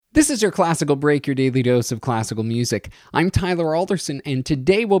This is your Classical Break, your daily dose of classical music. I'm Tyler Alderson, and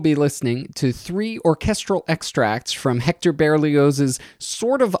today we'll be listening to 3 orchestral extracts from Hector Berlioz's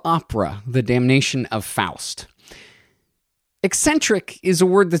sort of opera, The Damnation of Faust. Eccentric is a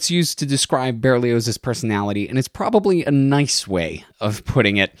word that's used to describe Berlioz's personality, and it's probably a nice way of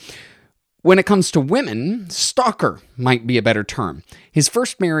putting it. When it comes to women, stalker might be a better term. His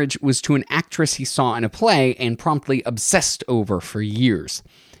first marriage was to an actress he saw in a play and promptly obsessed over for years.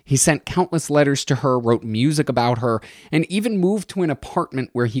 He sent countless letters to her, wrote music about her, and even moved to an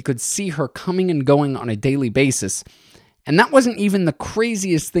apartment where he could see her coming and going on a daily basis. And that wasn't even the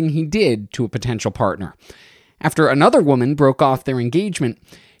craziest thing he did to a potential partner. After another woman broke off their engagement,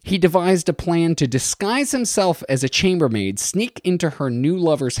 he devised a plan to disguise himself as a chambermaid, sneak into her new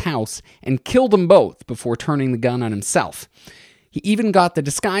lover's house, and kill them both before turning the gun on himself. He even got the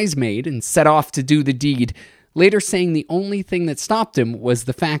disguise made and set off to do the deed, later saying the only thing that stopped him was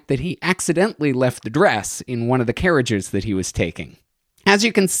the fact that he accidentally left the dress in one of the carriages that he was taking. As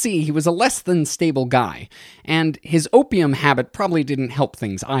you can see, he was a less than stable guy, and his opium habit probably didn't help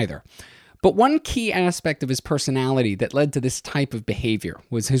things either. But one key aspect of his personality that led to this type of behavior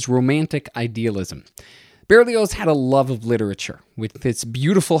was his romantic idealism. Berlioz had a love of literature, with its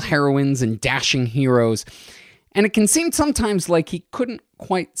beautiful heroines and dashing heroes, and it can seem sometimes like he couldn't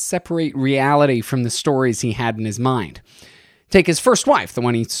quite separate reality from the stories he had in his mind. Take his first wife, the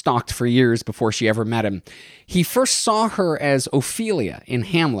one he stalked for years before she ever met him. He first saw her as Ophelia in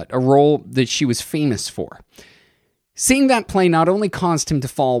Hamlet, a role that she was famous for. Seeing that play not only caused him to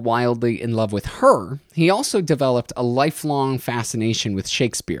fall wildly in love with her, he also developed a lifelong fascination with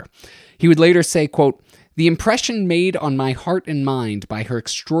Shakespeare. He would later say, quote, "The impression made on my heart and mind by her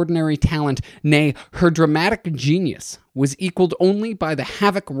extraordinary talent, nay, her dramatic genius, was equaled only by the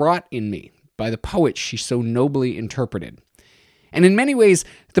havoc wrought in me, by the poet she so nobly interpreted." And in many ways,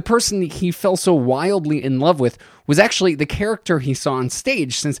 the person he fell so wildly in love with was actually the character he saw on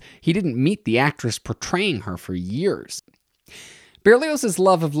stage, since he didn't meet the actress portraying her for years. Berlioz's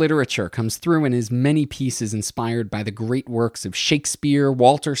love of literature comes through in his many pieces inspired by the great works of Shakespeare,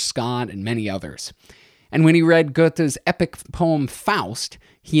 Walter Scott, and many others. And when he read Goethe's epic poem Faust,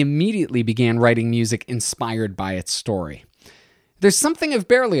 he immediately began writing music inspired by its story. There's something of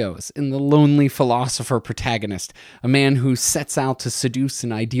Berlioz in the lonely philosopher protagonist, a man who sets out to seduce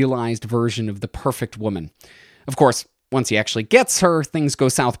an idealized version of the perfect woman. Of course, once he actually gets her, things go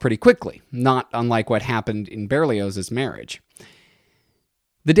south pretty quickly, not unlike what happened in Berlioz's marriage.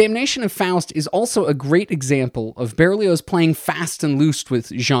 The Damnation of Faust is also a great example of Berlioz playing fast and loose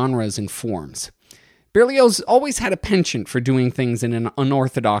with genres and forms. Berlioz always had a penchant for doing things in an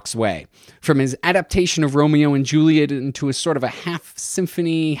unorthodox way, from his adaptation of Romeo and Juliet into a sort of a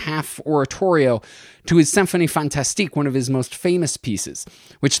half-symphony, half-oratorio, to his Symphonie Fantastique, one of his most famous pieces,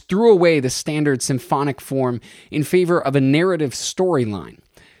 which threw away the standard symphonic form in favor of a narrative storyline.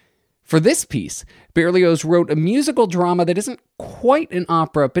 For this piece, Berlioz wrote a musical drama that isn't quite an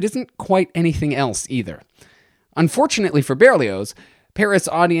opera, but isn't quite anything else either. Unfortunately for Berlioz, Paris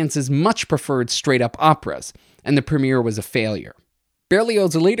audiences much preferred straight-up operas, and the premiere was a failure.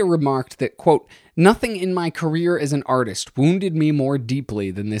 Berlioz later remarked that, quote, "Nothing in my career as an artist wounded me more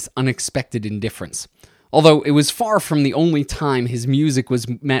deeply than this unexpected indifference," although it was far from the only time his music was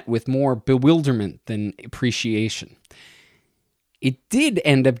met with more bewilderment than appreciation. It did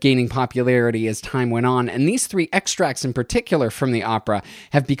end up gaining popularity as time went on, and these 3 extracts in particular from the opera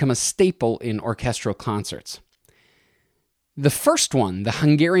have become a staple in orchestral concerts. The first one, the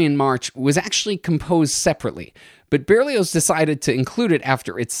Hungarian March, was actually composed separately, but Berlioz decided to include it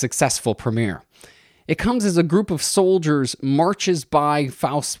after its successful premiere. It comes as a group of soldiers marches by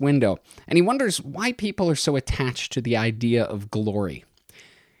Faust's window, and he wonders why people are so attached to the idea of glory.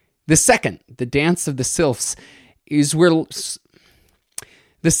 The second, the Dance of the Sylphs, is where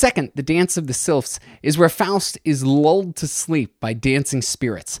Faust is lulled to sleep by dancing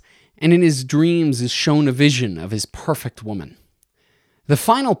spirits, and in his dreams is shown a vision of his perfect woman. The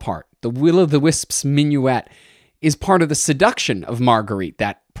final part, the Will-o'-the-Wisps minuet, is part of the seduction of Marguerite,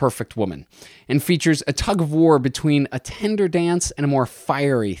 that perfect woman, and features a tug-of-war between a tender dance and a more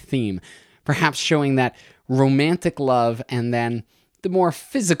fiery theme, perhaps showing that romantic love and then the more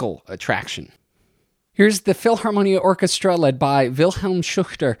physical attraction. Here's the Philharmonia Orchestra led by Wilhelm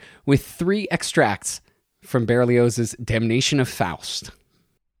Schuchter with 3 extracts from Berlioz's Damnation of Faust.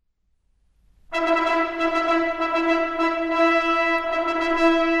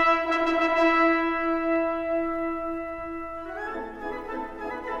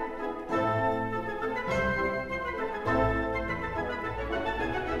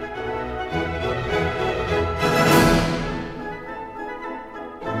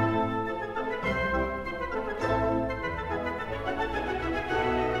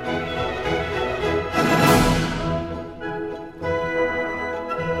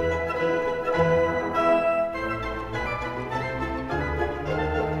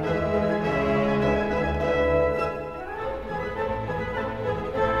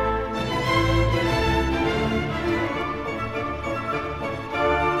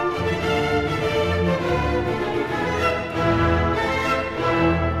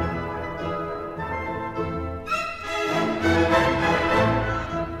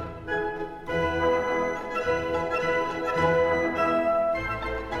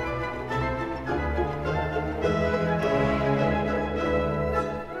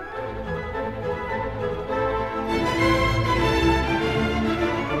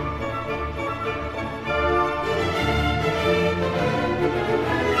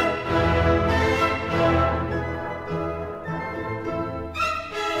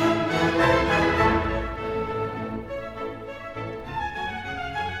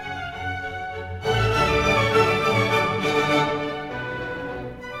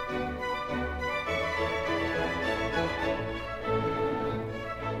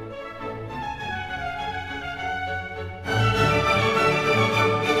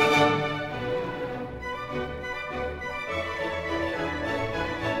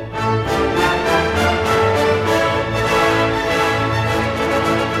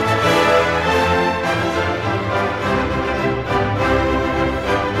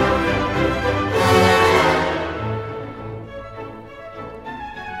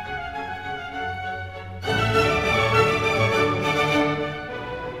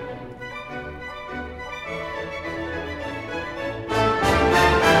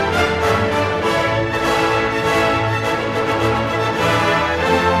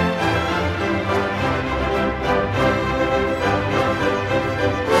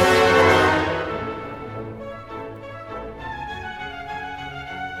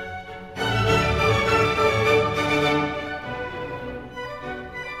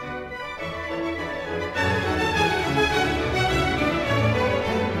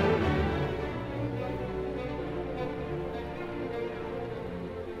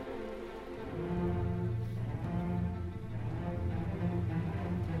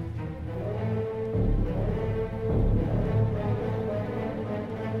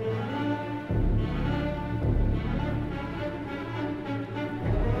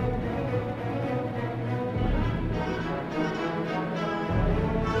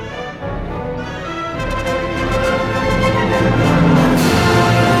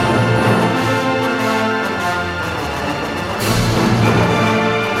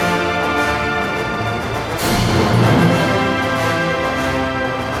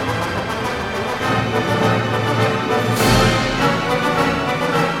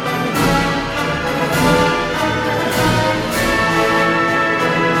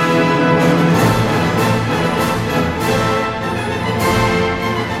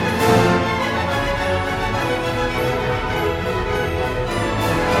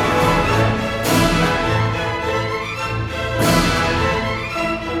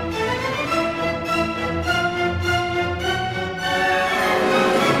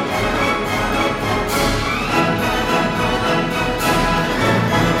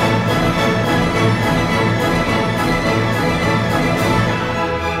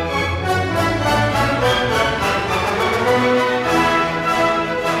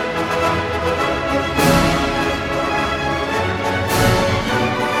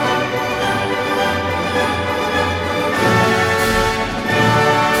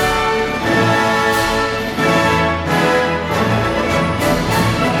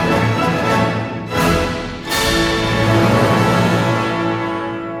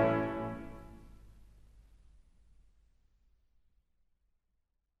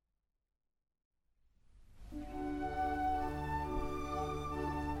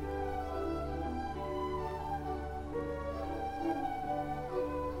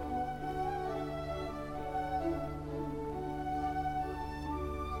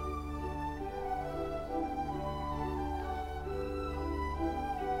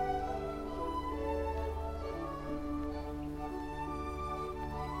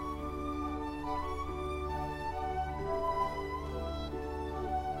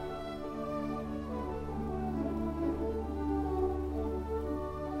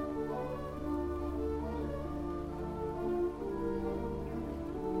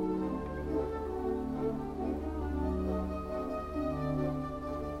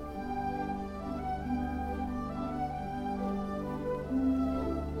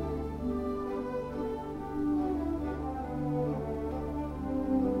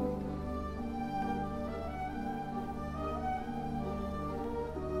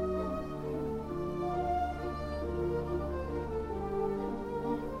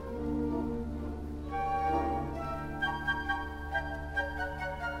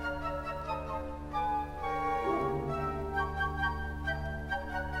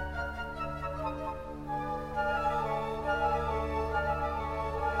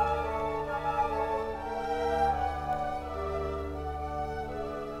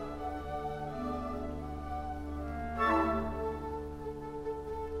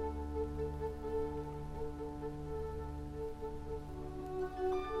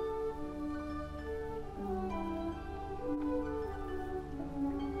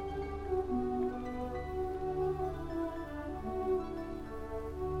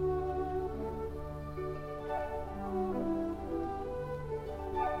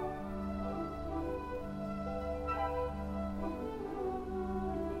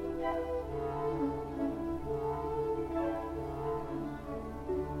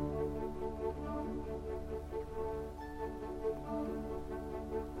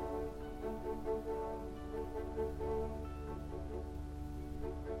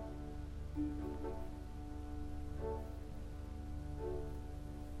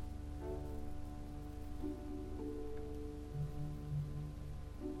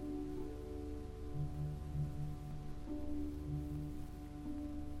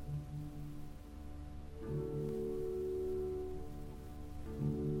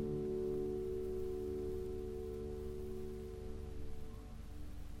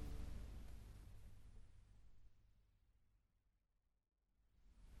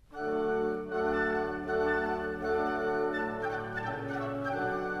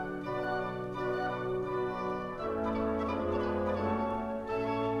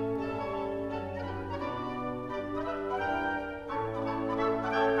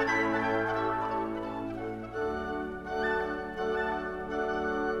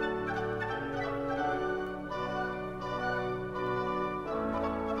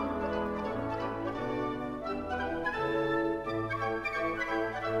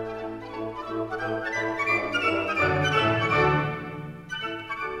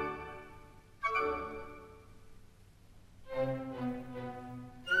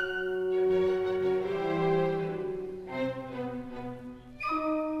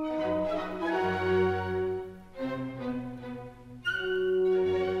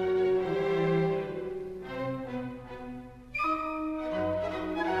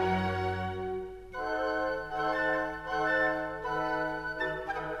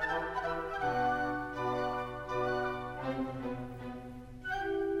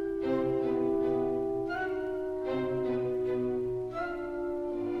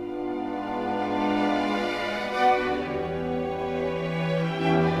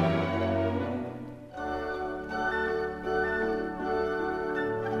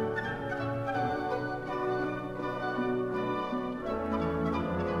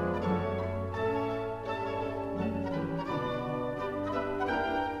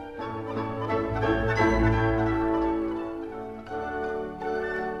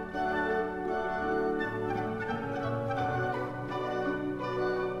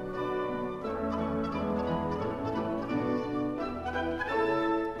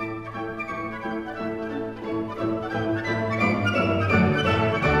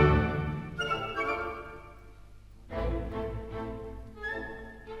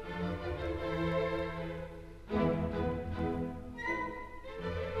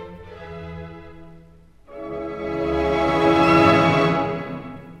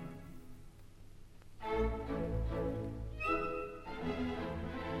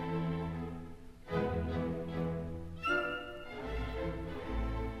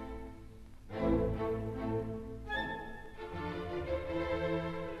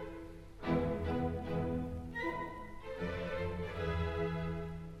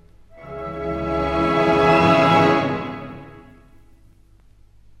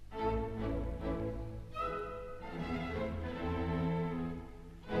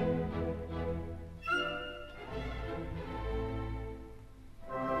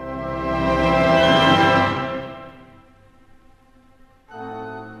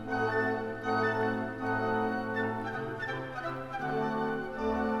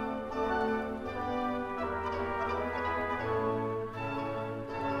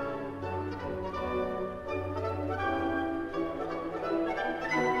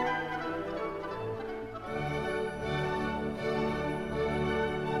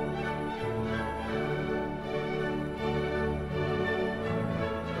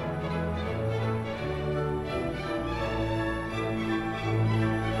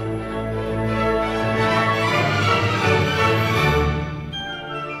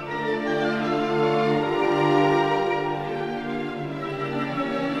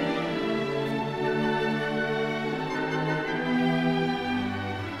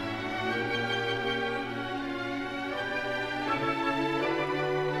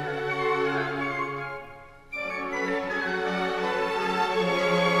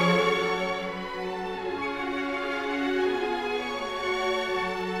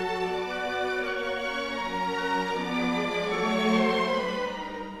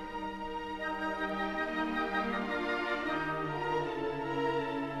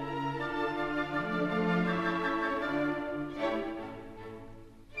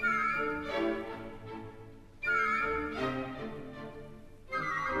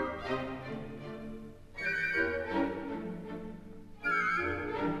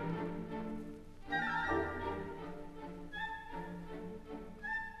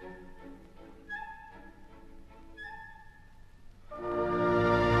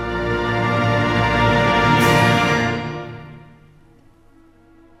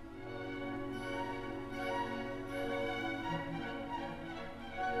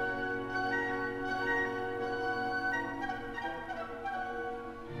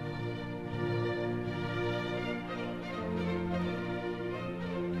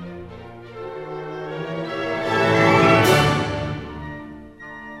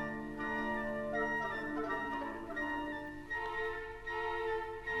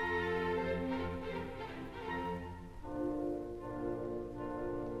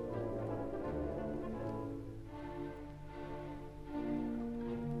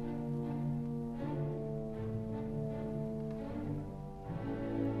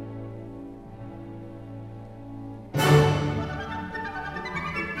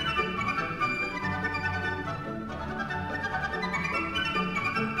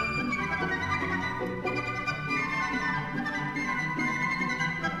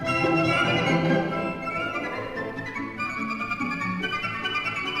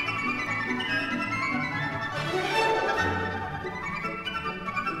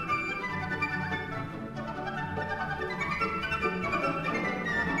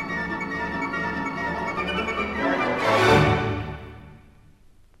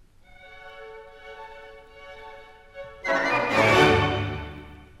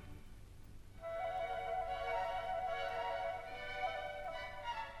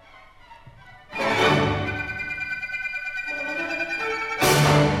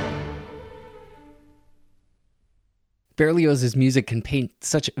 Berlioz's music can paint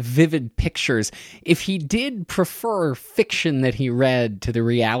such vivid pictures. If he did prefer fiction that he read to the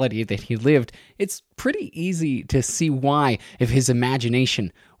reality that he lived, it's pretty easy to see why, if his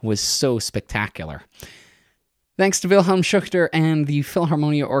imagination was so spectacular. Thanks to Wilhelm Schuchter and the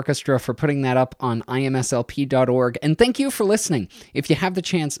Philharmonia Orchestra for putting that up on imslp.org. And thank you for listening. If you have the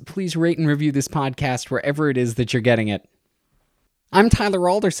chance, please rate and review this podcast wherever it is that you're getting it. I'm Tyler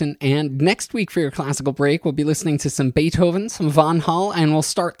Alderson, and next week for your classical break, we'll be listening to some Beethoven, some Von Hall, and we'll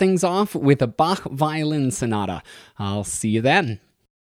start things off with a Bach violin sonata. I'll see you then.